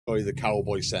Probably the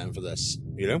cowboy setting for this,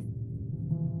 you know?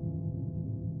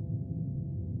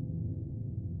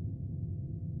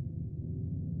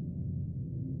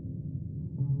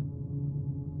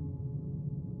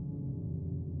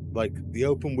 Like, the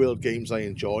open world games I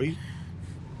enjoy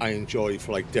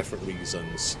for, like, different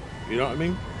reasons. You know what I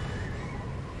mean?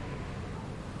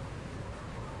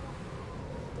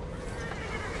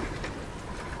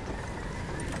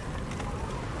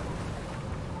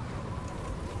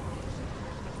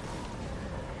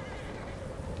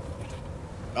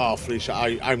 Oh, Felicia,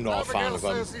 I'm not a fan of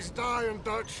him. Says he's dying,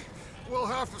 Dutch. We'll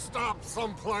have to stop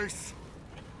someplace.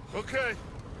 Okay,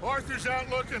 Arthur's out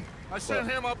looking. I sent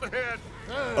him up ahead.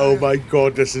 Oh my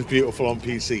god, this is beautiful on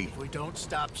PC. If we don't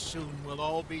stop soon, we'll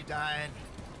all be dying.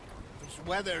 This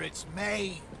weather, it's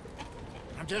May.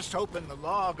 I'm just hoping the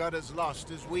law got as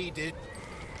lost as we did.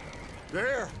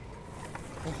 There.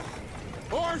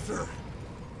 Arthur!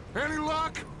 Any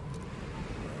luck?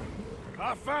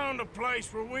 I found a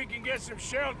place where we can get some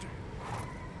shelter.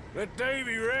 Let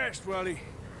Davy rest while he...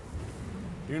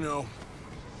 You know...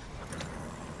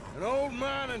 An old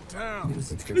mining town.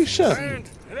 Felicia! And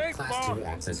it ain't far.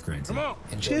 Come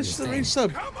on. Cheers to the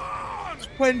resub. Come on!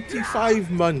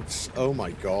 25 months. Oh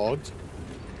my god.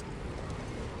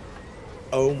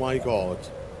 Oh my god.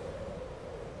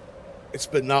 It's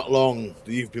been that long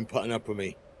that you've been putting up with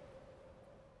me.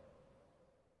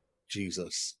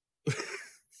 Jesus.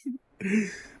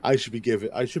 I should be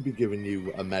giving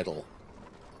you a medal.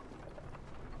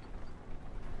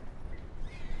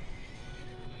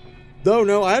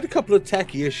 No, I had a couple of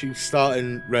techie issues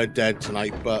starting Red Dead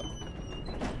tonight, but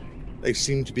they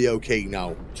seem to be okay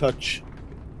now. Touch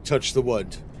the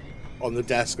wood on the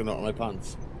desk and not on my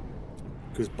pants.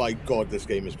 Because by God, this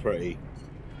game is pretty.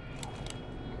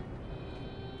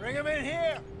 Bring him in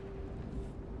here!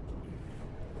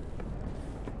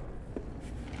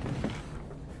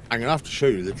 I'm going to have to show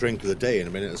you the drink of the day in a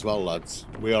minute as well, lads.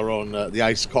 We are on the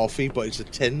iced coffee, but it's a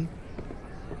tin.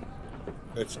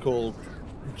 It's called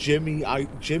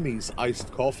Jimmy's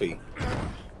iced coffee.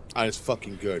 And it's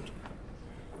fucking good.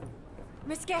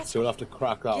 Miss Gaskell, So we'll have to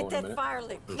crack that get one in a that minute fire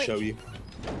lit, and quick. show you.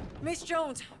 Miss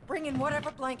Jones, bring in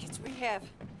whatever blankets we have.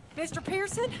 Mr.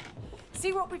 Pearson,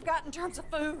 see what we've got in terms of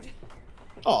food.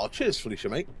 Oh, cheers, Felicia,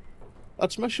 mate.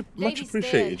 That's much Davy's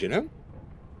appreciated, dead. you know?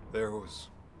 There was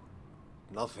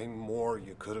nothing more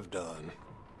you could have done.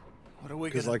 What are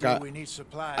we 'Cause, gonna like, do? We need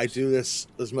supplies. I do this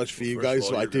as much for you First of guys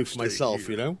all, as I you're do gonna for stay myself,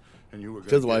 here, you know? And you were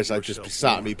 'Cause otherwise I'd just be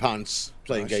sat in me pants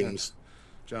playing games.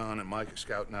 John and Mike are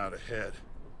scouting out ahead.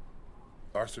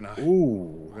 Arthur and I,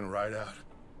 Ooh. we're gonna ride out.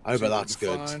 I See bet if we that's can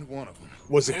good. Find one of them.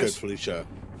 Was it good, Yes, Felicia?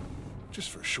 just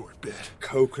for a short bit.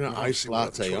 Coconut Well, ice see what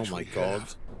other latte, oh choice my we god.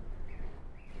 have.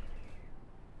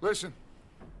 Listen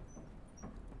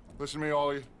to me, all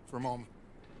of you, for a moment.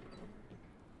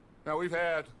 Now we've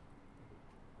had,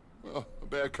 well, a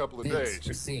bad couple of days.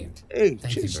 Received. Hey,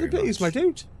 Thank you cheers to the very bitties, much. my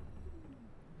dude.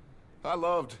 I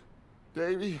loved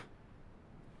Davy,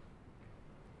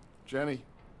 Jenny,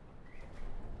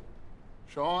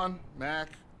 Sean, Mac.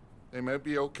 They may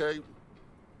be okay.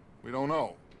 We don't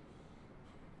know.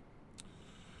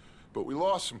 But we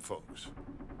lost some folks.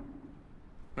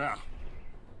 Now,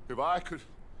 if I could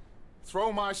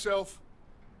throw myself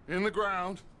in the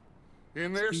ground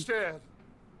in their stead,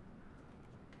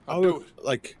 I'd do it.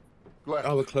 Like, Gladly.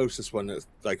 our closest one that's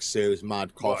like serves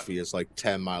mad coffee is like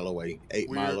 10 mile away, 8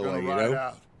 We mile are gonna away, you ride know?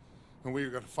 out, and we are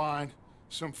gonna find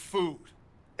some food.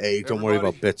 Hey, don't worry about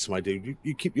Everybody, bits, my dude.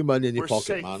 You keep your money in your We're pocket,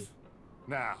 safe man.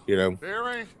 now. You know. There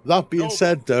ain't That being no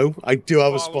said, though, I do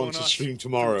have a following sponsor us stream through a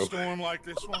tomorrow. storm like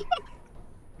this one.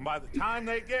 And by the time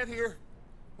they get here,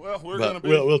 well, we're But gonna be.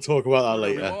 we'll talk about that we're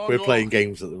gonna be later. long We're playing gone.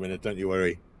 games at the minute, don't you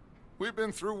worry. We've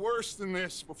been through worse than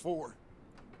this before.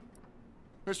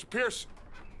 Mr. Pearson,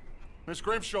 Miss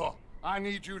Grimshaw, I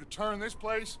need you to turn this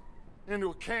place into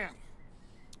a camp.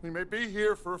 We may be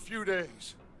here for a few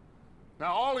days.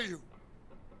 Now, all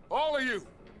of you,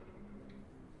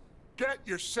 get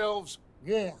yourselves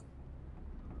warm.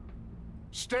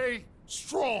 Stay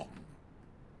strong.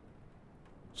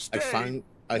 Stay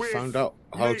I with found out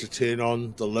how me. to turn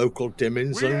on the local dimming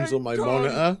We zones ain't on my done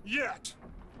monitor. yet.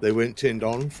 They weren't turned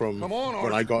on from Come on,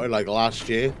 when I Arthur. got it like last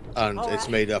year, and All it's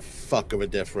right. made a fuck of a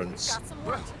difference. Got some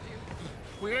work to do.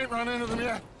 We ain't run into them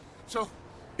yet, so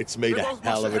It's made They a both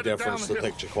hell must of a have headed down difference the to hill.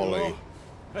 picture quality.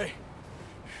 Hey,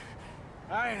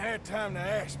 I ain't had time to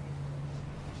ask.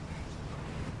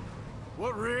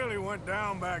 What really went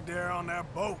down back there on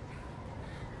that boat?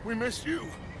 We missed you.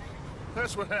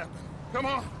 That's what happened. Come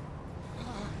on.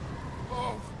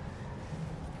 Oh.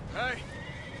 Hey,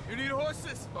 you need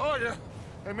horses? Oh, yeah.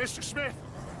 Hey, Mr. Smith,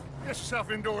 get yourself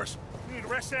indoors. You need to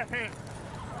rest that hand.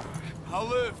 I'll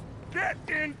live. Get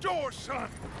indoors, son.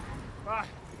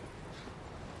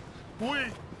 We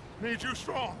need you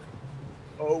strong.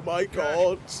 Oh my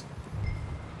god.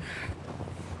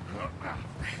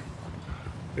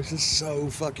 This is so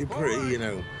fucking pretty, you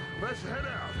know. Let's head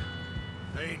out.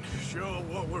 Ain't sure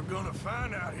what we're gonna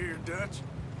find out here, Dutch.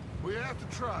 We have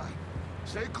to try.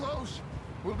 Stay close.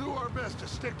 We'll do our best to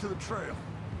stick to the trail.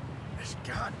 This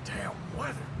goddamn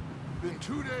weather. Been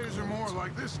 2 days or more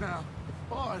like this now.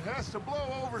 Oh, it has to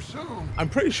blow over soon. I'm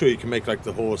pretty sure you can make like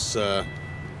the horse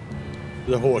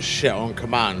shit on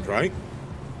command, right?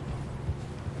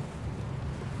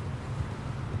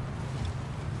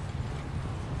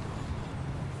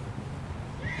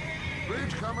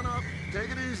 Bridge coming up. Take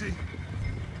it easy.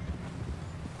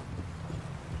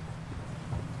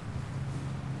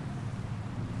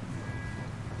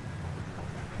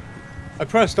 I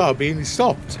pressed RB and he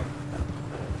stopped.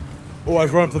 Oh,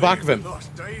 I've run up the back of him.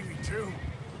 Lost Davy too.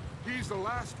 He's the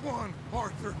last one,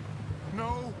 Arthur.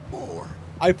 No more.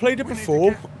 I played it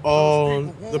before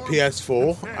on the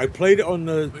PS4. I played it on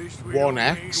the One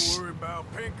X.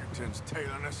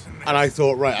 And I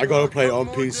thought, right, I gotta play it on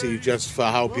PC just for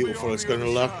how beautiful it's gonna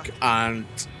look. And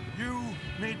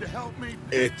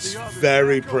it's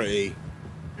very pretty.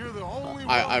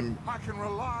 I'm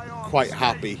quite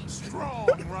happy.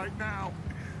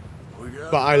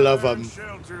 But I love them.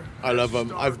 I love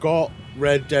them. I've got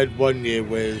Red Dead 1 year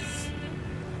with...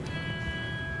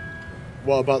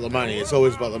 What about the money? It's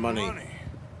always about the money.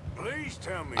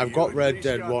 I've got Red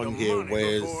Dead 1 here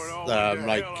with,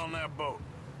 like,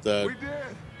 the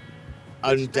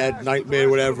Undead Nightmare,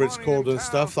 whatever it's called and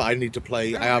stuff that I need to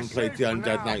play. I haven't played the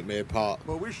Undead Nightmare part.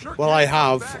 Well, I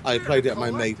have. I played it at my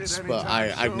mate's, but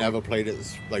I've never played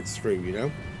it, like, through, you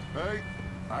know? Hey,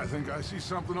 I think I see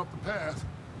something up the path.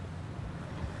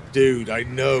 Dude, I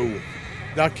know.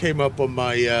 That came up on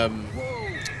my,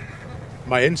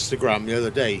 my Instagram the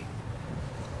other day.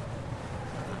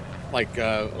 Like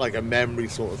a memory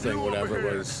sort of thing, whatever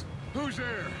it was. Who's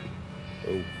there?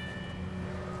 Oh.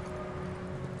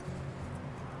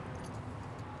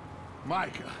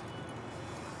 Micah.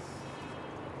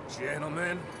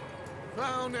 Gentlemen,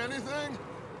 Found anything?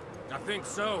 I think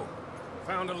so.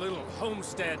 Found a little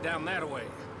homestead down that way.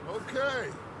 Okay.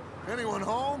 Anyone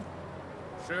home?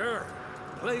 Sure.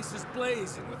 Place is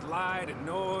blazing with light and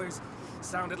noise.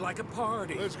 Sounded like a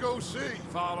party. Let's go see.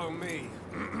 Follow me.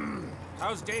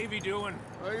 How's Davy doing?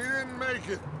 He didn't make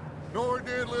it. Nor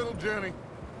did little Jenny.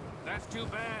 That's too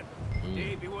bad.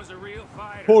 Davy was a real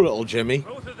fighter. Poor little Jimmy.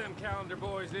 Both of them calendar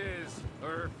boys is,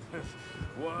 or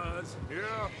was.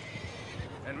 Yeah,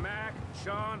 And Mac,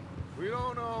 Sean, we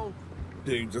don't know.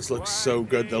 Dude, this looks so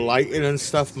good. The lighting and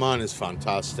stuff, man, is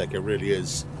fantastic. It really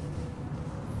is.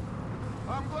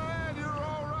 I'm glad you're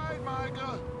all right,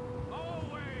 Micah.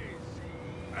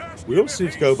 always. We also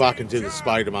need to go back and do the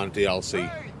Spider-Man DLC.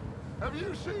 Hey, have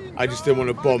you seen I just didn't want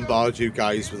to Micah? bombard you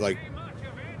guys with, like,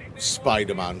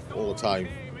 Spider-Man all the time.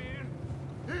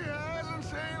 He hasn't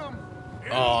seen him.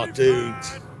 Oh, dude.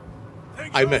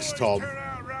 I miss Tom.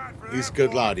 He's a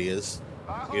good lad, he is.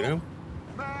 You know?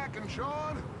 Mac and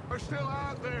Sean are still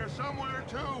out there somewhere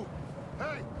too.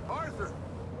 Hey, Arthur,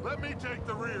 let me take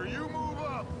the rear. You move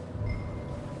up.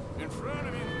 In front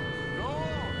of you. Go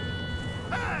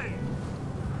on. Hey!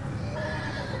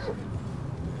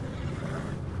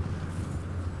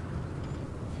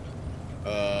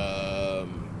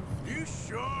 You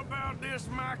sure about this,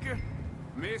 Micah?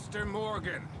 Mr.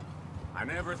 Morgan, I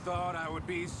never thought I would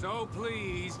be so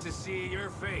pleased to see your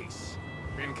face.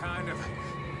 Been kind of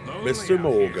lonely Mr. out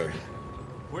Morgan. here.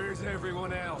 Where's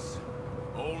everyone else?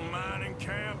 Old mining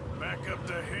camp, back up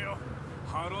the hill.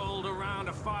 Huddled around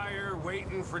a fire,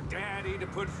 waiting for Daddy to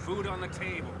put food on the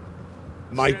table.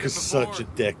 Mike is Said it such a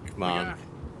before, dick, we man.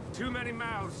 got too many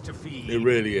mouths to feed. It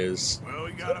really is. Well,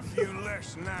 we got a few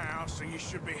less now, so you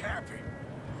should be happy.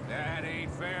 That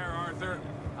ain't fair, Arthur.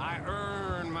 I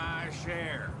earn my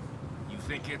share. You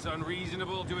think it's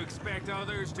unreasonable to expect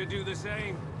others to do the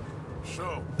same?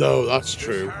 So, No, that's this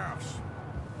true. house.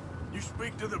 You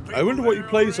speak to the people I wonder what he there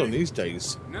plays on already? these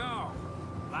days. No.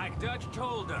 Like Dutch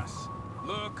told us.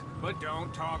 Look, but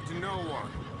don't talk to no one.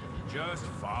 Just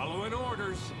following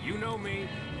orders. You know me.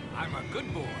 I'm a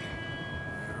good boy.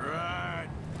 Right.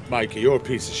 Mikey, you're a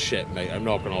piece of shit, mate. I'm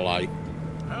not gonna lie.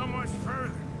 How much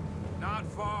further? Not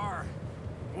far.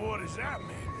 What does that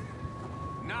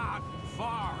mean? Not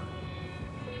far.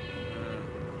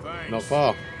 Thanks. Not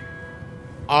far.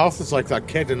 Arthur's like that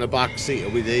kid in the back seat. Are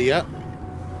we there yet?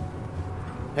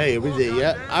 Hey, are we there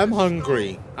yet? I'm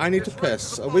hungry. I need to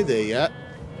piss. Are we there yet?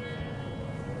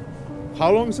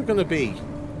 How long is it gonna be?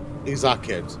 He's that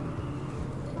kid.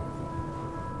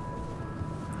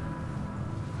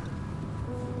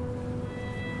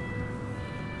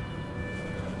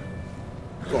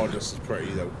 God, this is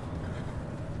pretty though.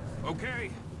 Okay,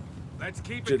 let's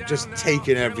keep it down Just now,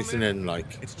 taking everything gentlemen. in,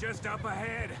 like. It's just up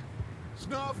ahead.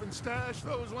 Snuff and stash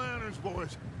those lanterns,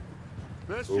 boys.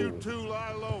 Best Ooh. you two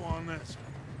lie low on this.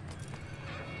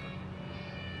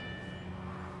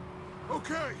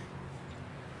 Okay,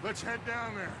 let's head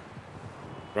down there.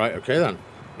 Right, okay then.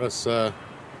 Let's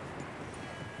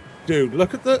dude,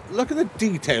 look at the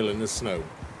detail in the snow.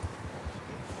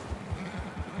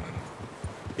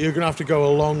 You're gonna have to go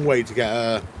a long way to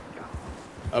get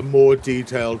a more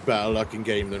detailed, better looking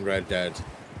game than Red Dead.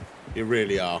 You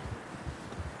really are.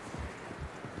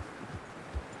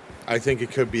 I think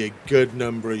it could be a good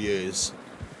number of years.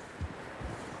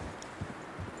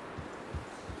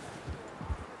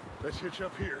 Let's hitch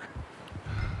up here.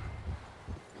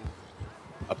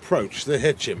 Approach the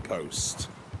hitching post.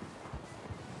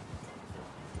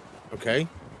 Okay.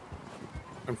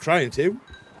 I'm trying to.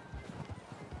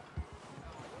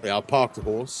 Yeah, I'll park the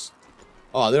horse.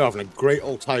 Oh, they're having a great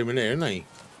old time in here, aren't they?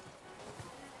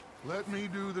 Let me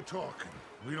do the talking.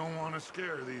 We don't want to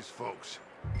scare these folks.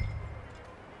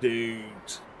 Dude.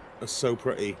 That's so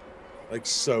pretty. Like,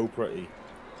 so pretty.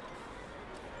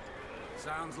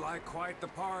 Sounds like quite the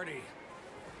party.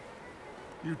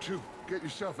 You two, get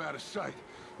yourself out of sight.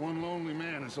 One lonely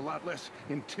man is a lot less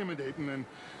intimidating than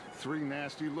three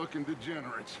nasty-looking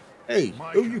degenerates. Hey,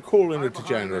 Mike, who you calling a hide behind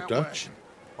degenerate, that Dutch? wagon.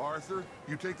 Arthur,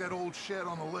 you take that old shed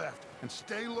on the left and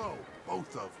stay low,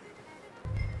 both of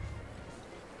you.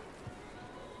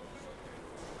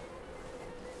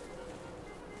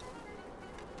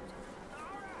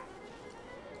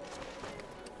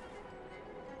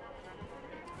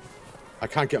 I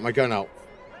can't get my gun out.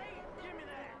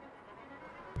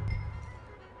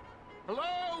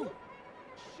 Hello?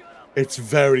 It's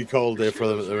very cold here for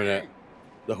them at the minute.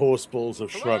 The horse balls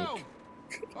have Hello? shrunk.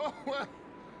 Oh, well,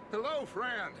 hello,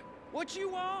 friend. What you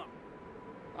want?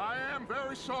 I am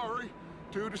very sorry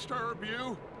to disturb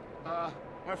you.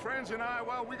 My friends and I,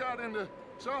 well, we got into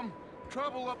some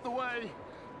trouble up the way,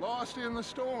 lost in the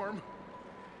storm.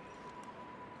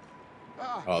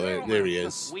 Oh, there he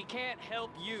is. We can't help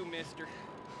you, mister.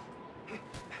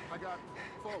 I got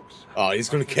folks Oh, he's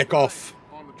going to kick off.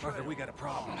 on the trail. Arthur, we got a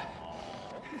problem.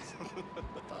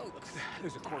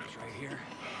 There's a corpse right here.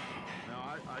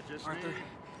 Now, I just Arthur. need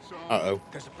some Uh-oh.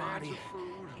 There's a body fancy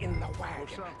food in the or wagon.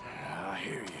 something. I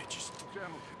hear you. Just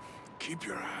Gentlemen, keep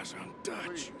your eyes on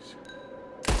Dutch. please.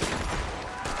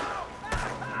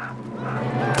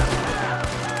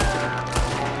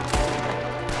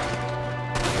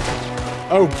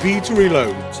 Oh, B to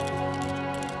reload.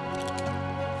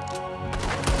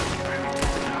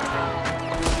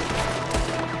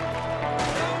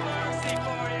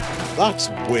 That's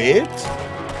weird.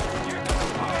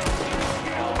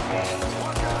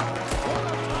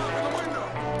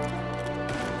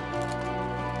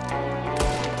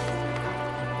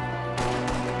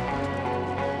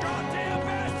 Goddamn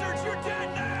bastards, you're dead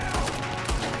now!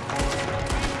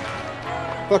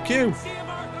 Fuck you. See him,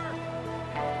 Arthur!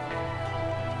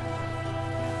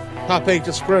 Tap A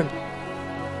to sprint.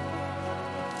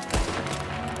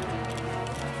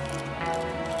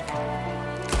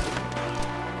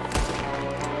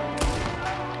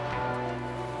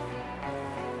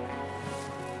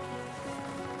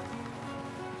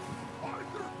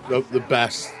 The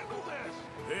best.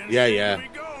 Didn't Yeah, seem yeah. to be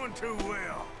going too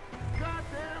well.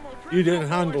 Goddamn, we'll You treat didn't the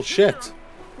handle boys shit, here.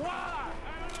 Why?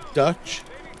 Dutch.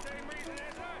 Maybe same reason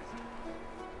as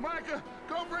us. Micah,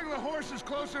 go bring the horses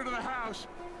closer to the house.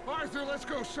 Arthur, let's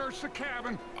go search the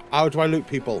cabin. How do I loot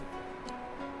people?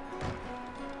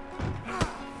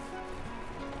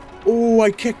 Oh,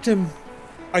 I kicked him.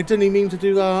 I didn't even mean to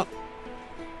do that.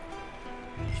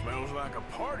 Smells like a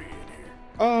party in here.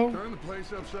 Oh. Turn the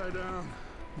place upside down.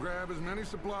 Grab as many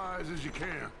supplies as you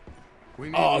can. We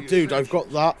need Oh, the dude, I've got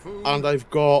that. food, And I've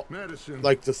got, medicine.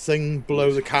 like, the thing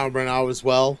below the camera now as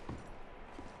well.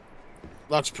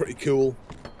 That's pretty cool.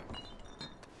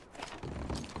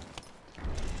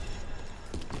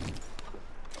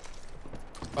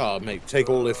 Oh, mate, take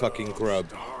all their fucking grub.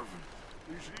 Starving.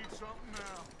 You should eat something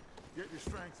now. Get your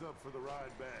strength up for the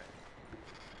ride back.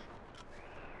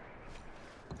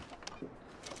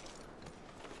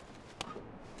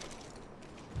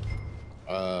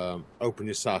 Open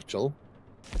your satchel.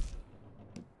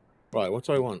 Right, what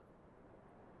do I want?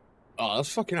 Oh, let's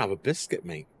fucking have a biscuit,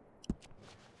 mate.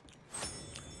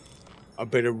 A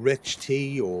bit of rich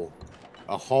tea or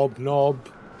a hobnob.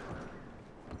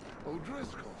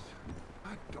 O'Driscoll's.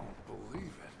 I don't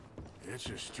believe it. It's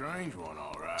a strange one,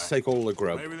 all right. Let's take all the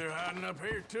grub. Maybe they're hiding up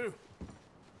here, too.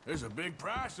 There's a big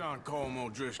price on Colm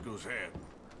O'Driscoll's head.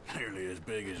 Nearly as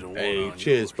big as the one Hey, on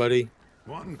cheers, yours. buddy.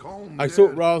 One comb I dead.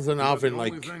 thought rather than You're the having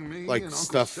only thing me and like Uncle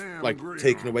stuff Sam like agree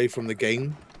taken on. away from the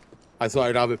game, I thought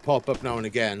I'd have it pop up now and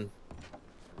again.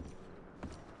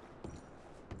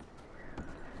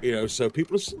 You know, so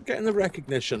people are still getting the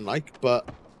recognition, like, but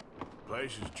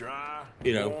Place is dry,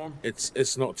 you know, warm.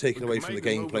 it's not taken We away can from the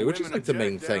maybe move gameplay, the which is women like the and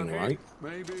main Jack thing, down here. right?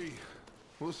 Maybe.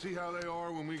 We'll see how they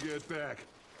are when we get back.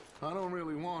 I don't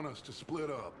really want us to split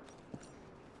up.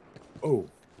 Oh,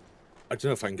 I don't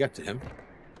know if I can get to him.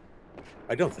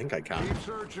 I don't think I can. Keep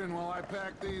searching while I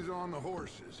pack these on the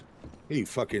horses. You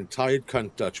fucking tired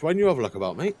cunt, Dutch. Why don't you have a look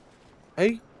about, mate?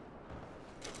 Hey?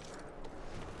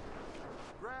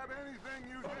 Grab anything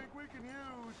you think we can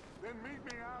use, then meet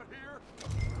me out here.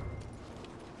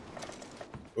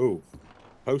 Oh,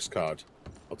 postcard.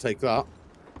 I'll take that.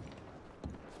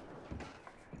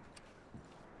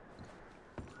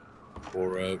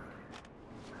 Or a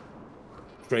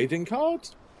trading card?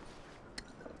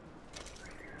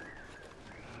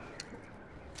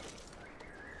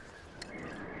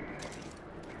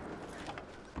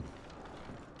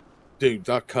 Dude,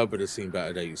 that cupboard has seen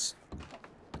better days.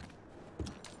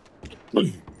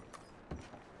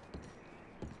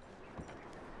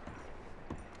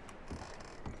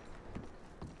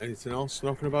 Anything else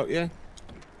knocking about? Yeah.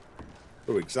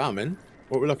 Oh, examine.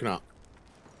 What are we looking at?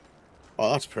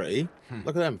 Oh, that's pretty.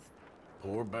 Look at them.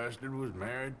 Poor bastard was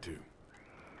married too.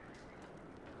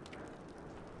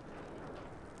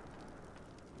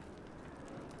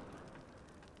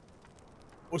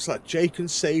 What's that? Jake and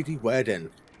Sadie wedding.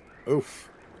 Oof.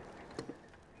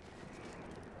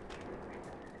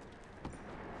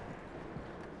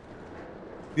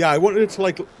 Yeah, I wanted it to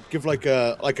like give like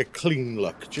a clean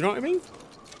look. Do you know what I mean?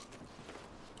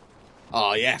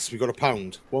 Ah, yes, we got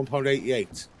 £1.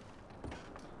 £1.88.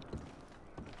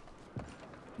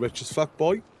 Rich as fuck,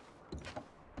 boy.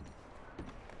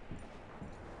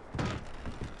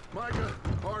 Micah,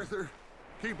 Arthur,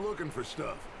 keep looking for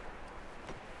stuff.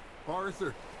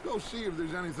 Arthur, go see if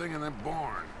there's anything in that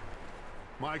barn.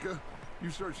 Micah, you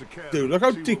search the cabin. Dude, look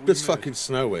how see what deep we this missed. fucking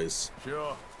snow is.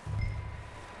 Sure.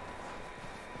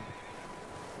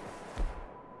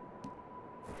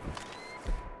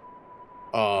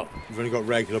 Oh, we've only got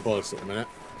regular bullets at the minute.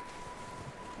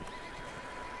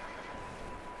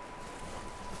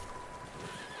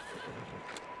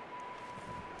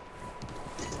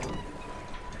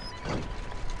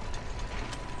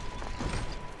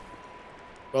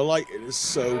 The lighting is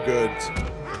so good.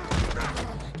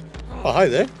 Oh, hi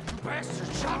there.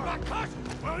 Bastard shot my cousin.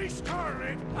 Well, he's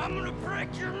scarlet. I'm gonna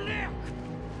break your neck.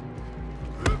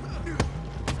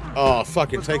 Oh,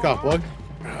 fucking take off, boy.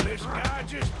 Now this guy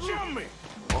just jumped me.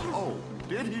 Oh,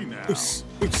 did he now? Oos,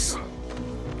 oos.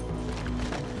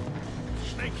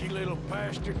 Sneaky little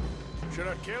bastard. Should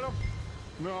I kill him?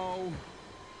 No.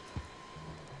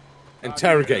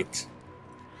 Interrogate.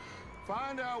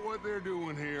 Find out what they're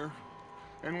doing here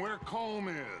and where Colm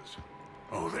is.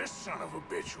 Oh, this son of a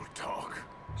bitch will talk.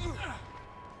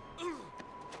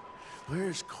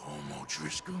 Where's Colm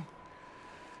O'Driscoll?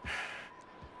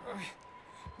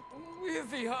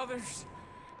 With the others.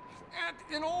 At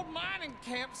an old mining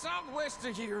camp southwest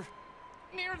of here.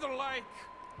 Near the lake.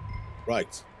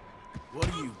 Right.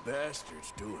 What are you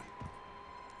bastards doing?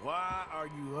 Why are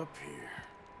you up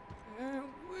here?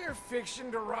 We're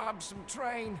fixing to rob some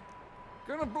train.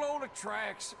 Gonna blow the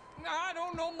tracks. I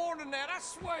don't know more than that, I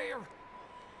swear.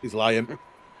 He's lying.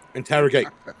 Interrogate.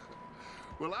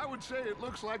 Well, I would say it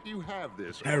looks like you have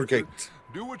this. Interrogate. Arthur.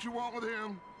 Do what you want with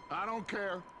him. I don't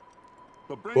care.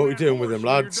 But bring What are we that doing with horse him,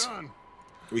 when you're lads? done.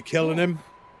 Are we killing him?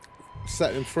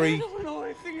 Setting him I free? don't know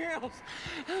anything else.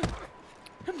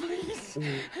 Please.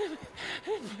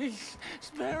 Please,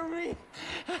 spare me.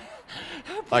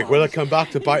 Like, will it come back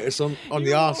to bite us on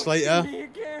the arse later? Me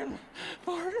again,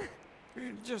 partner.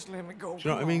 Just let me go. Do you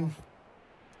know what I mean?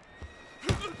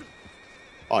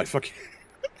 Oh, I fucking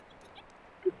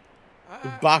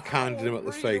backhanded him at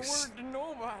the face. To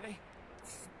nobody.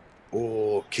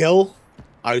 Oh, kill?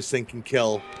 I was thinking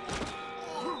kill.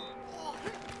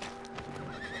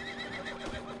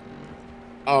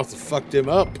 Arthur fucked him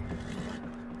up.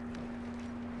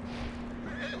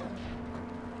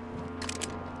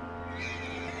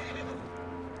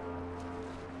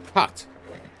 Hat.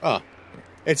 Ah.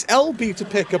 It's LB to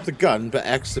pick up the gun, but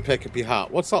X to pick up your hat.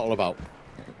 What's that all about?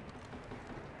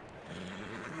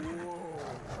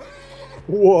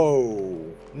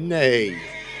 Whoa. Nay.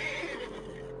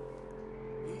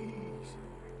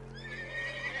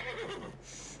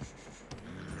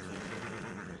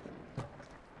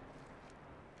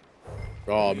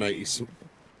 Oh, mate, he's...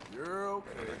 You're okay.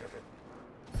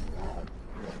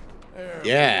 There,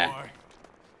 Yeah.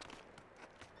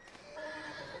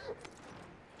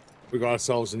 boy. We got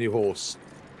ourselves a new horse.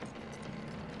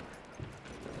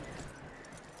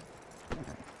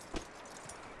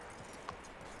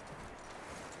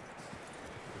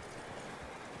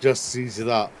 Just sees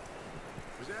that.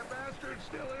 Is that bastard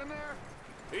still in there?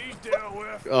 He's dealt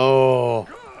with. Oh.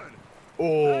 Good.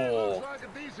 Oh. That looks like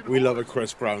a decent We love a horse.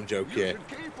 Chris Brown joke You here. can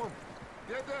keep him.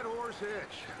 Get that horse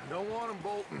hitch. Don't want him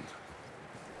bolting.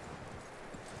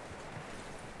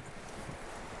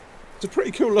 It's a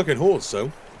pretty cool looking horse,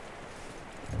 though.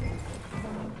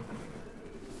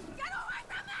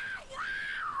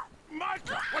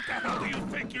 Michael, what the hell do you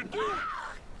think you're doing?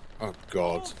 Oh,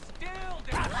 God.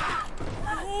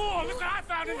 Oh, look what I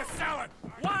found in the cellar!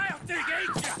 Wild thing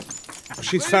ate ya!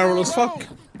 She's feral as fuck.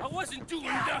 I wasn't doing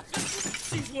nothing.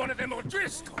 She's one of them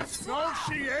O'Driscolls. No,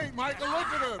 she ain't, Michael. Look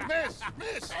at her.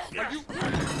 Miss. Are you...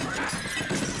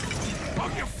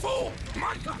 Oh, you fool!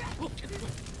 Michael!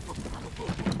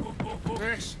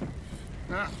 Miss.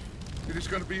 Now, it is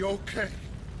going to be okay.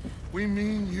 We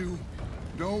mean you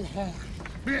no harm.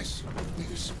 Miss.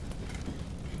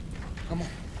 Come on.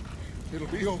 It'll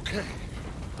be okay.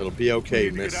 It'll be okay,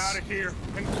 We need to miss. get out of here,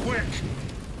 and quick.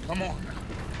 Come on.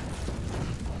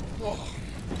 Oh.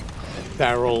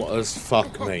 Feral as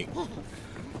fuck, mate.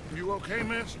 You okay,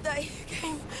 miss? They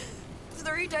came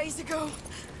 3 days ago.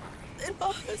 And my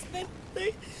husband,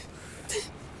 they...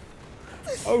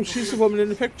 Oh, she's the woman in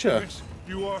the picture. Miss,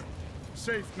 you are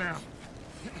safe now.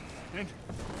 And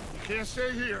you can't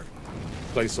stay here.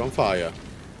 Place on fire.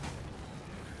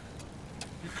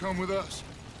 You come with us.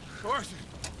 Arthur.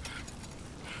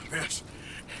 Miss,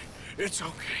 it's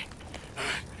okay.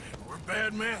 We're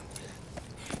bad men.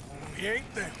 We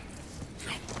ain't them.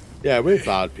 Yeah, we're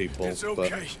bad people, It's but,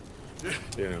 okay.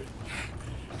 you know.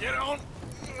 Get on.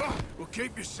 We'll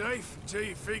keep you safe until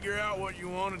you figure out what you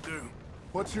want to do.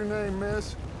 What's your name,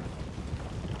 miss?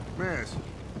 Miss.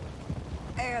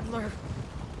 Adler.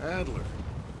 Adler.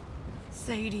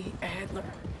 Sadie Adler.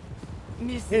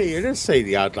 Miss... Hey, it is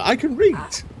Sadie Adler. I can read.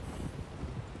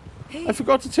 I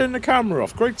forgot to turn the camera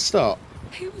off. Great start.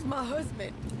 He was my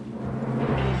husband.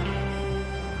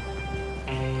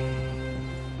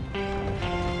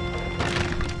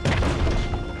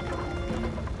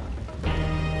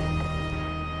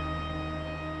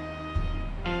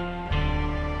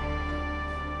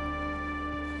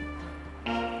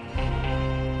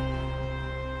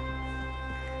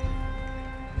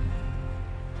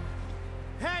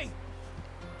 Hey!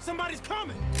 Somebody's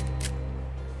coming!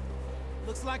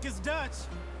 Looks like it's Dutch.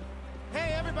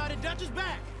 Hey, everybody, Dutch is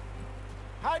back!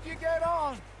 How'd you get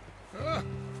on?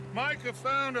 Micah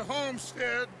found a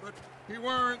homestead, but he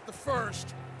weren't the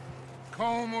first.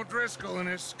 Colm O'Driscoll and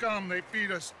his scum, they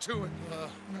beat us to it.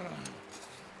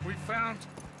 We found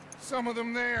some of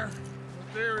them there,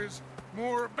 but there is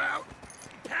more about,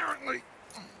 apparently.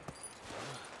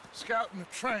 Scouting the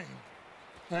train.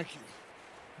 Thank you.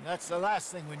 That's the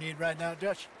last thing we need right now,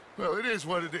 Dutch. Well, it is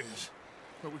what it is.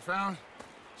 But we found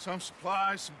some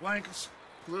supplies, some blankets,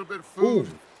 a little bit of food.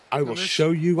 Ooh, I will And this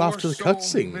show you poor after the soul,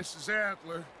 cutscene. Mrs.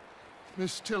 Adler,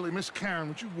 Miss Tilly, Miss Karen,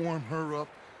 would you warm her up?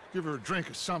 Give her a drink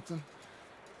or something?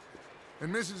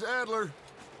 And Mrs. Adler,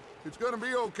 it's gonna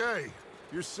be okay.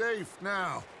 You're safe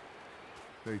now.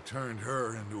 They turned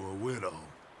her into a widow.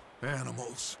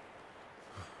 Animals.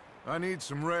 I need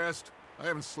some rest. I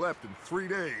haven't slept in 3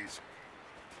 days.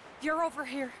 You're over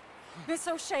here. Miss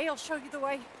O'Shea will show you the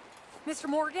way. Mr.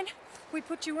 Morgan, we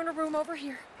put you in a room over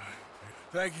here.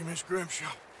 Thank you, Miss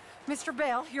Grimshaw. Mr.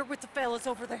 Bell, you're with the fellas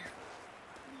over there.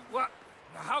 What?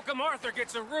 How come Arthur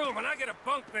gets a room and I get a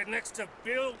bunk bed next to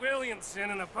Bill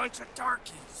Williamson and a bunch of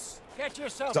darkies? Get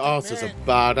yourself The to arse is a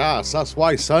bed. badass. That's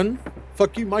why, son.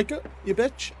 Fuck you, Micah, you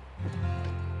bitch.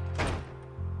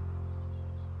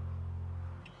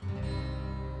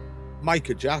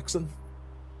 Micah Jackson.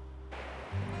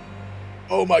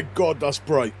 Oh my god, that's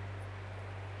bright.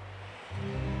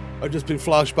 I've just been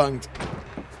flashbanged.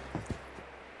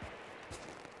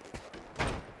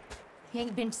 He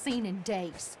ain't been seen in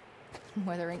days.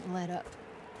 Weather ain't let up.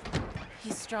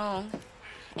 He's strong.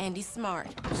 And he's smart.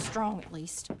 Strong, at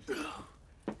least.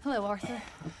 Hello, Arthur.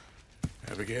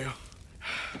 Abigail?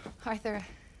 Arthur,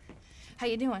 how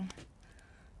you doing?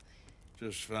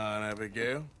 Just fine,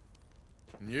 Abigail.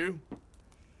 And you?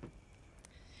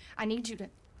 I need you to...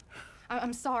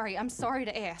 I'm sorry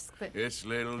to ask, but... It's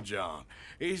little John.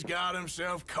 He's got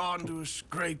himself caught into a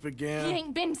scrape He again.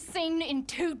 ain't been seen in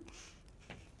two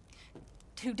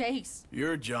days.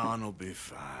 Your John will be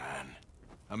fine.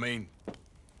 I mean,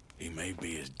 he may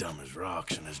be as dumb as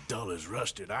rocks and as dull as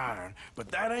rusted iron, but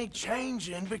that ain't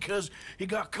changing because he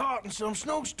got caught in some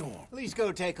snowstorm. Please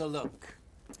go take a look.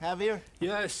 Javier?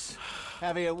 Yes.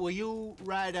 Javier, will you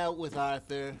ride out with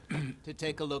Arthur to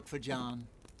take a look for John?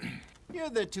 You're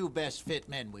the two best fit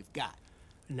men we've got.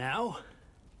 Now?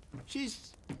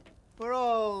 We're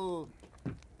all...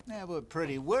 Yeah, we're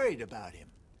pretty worried about him.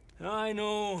 I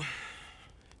know.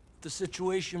 If the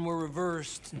situation were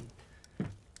reversed,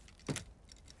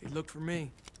 he'd look for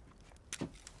me.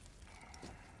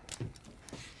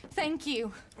 Thank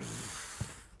you.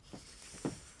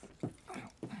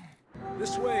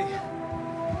 This way.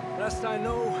 Last I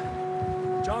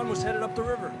know, John was headed up the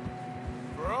river.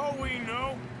 For all we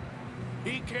know,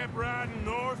 he kept riding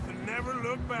north and never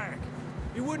looked back.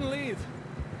 He wouldn't leave.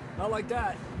 Not like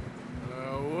that.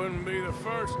 Wouldn't be the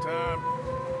first time.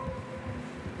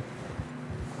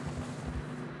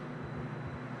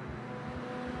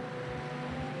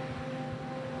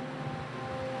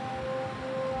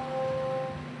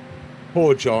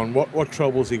 Poor John. What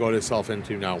troubles he got himself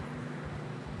into now?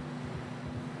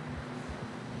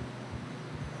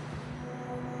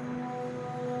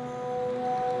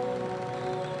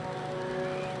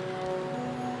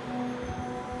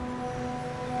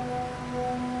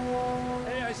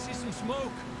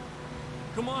 Smoke.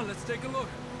 Come on, let's take a look.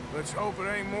 Let's hope it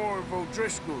ain't more of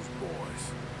O'Driscoll's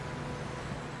boys.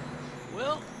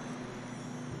 Well,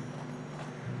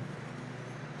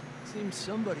 seems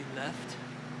somebody left.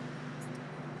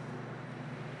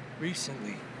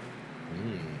 Recently.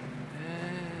 And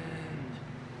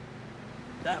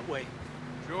that way.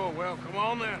 Sure, well, come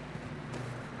on then.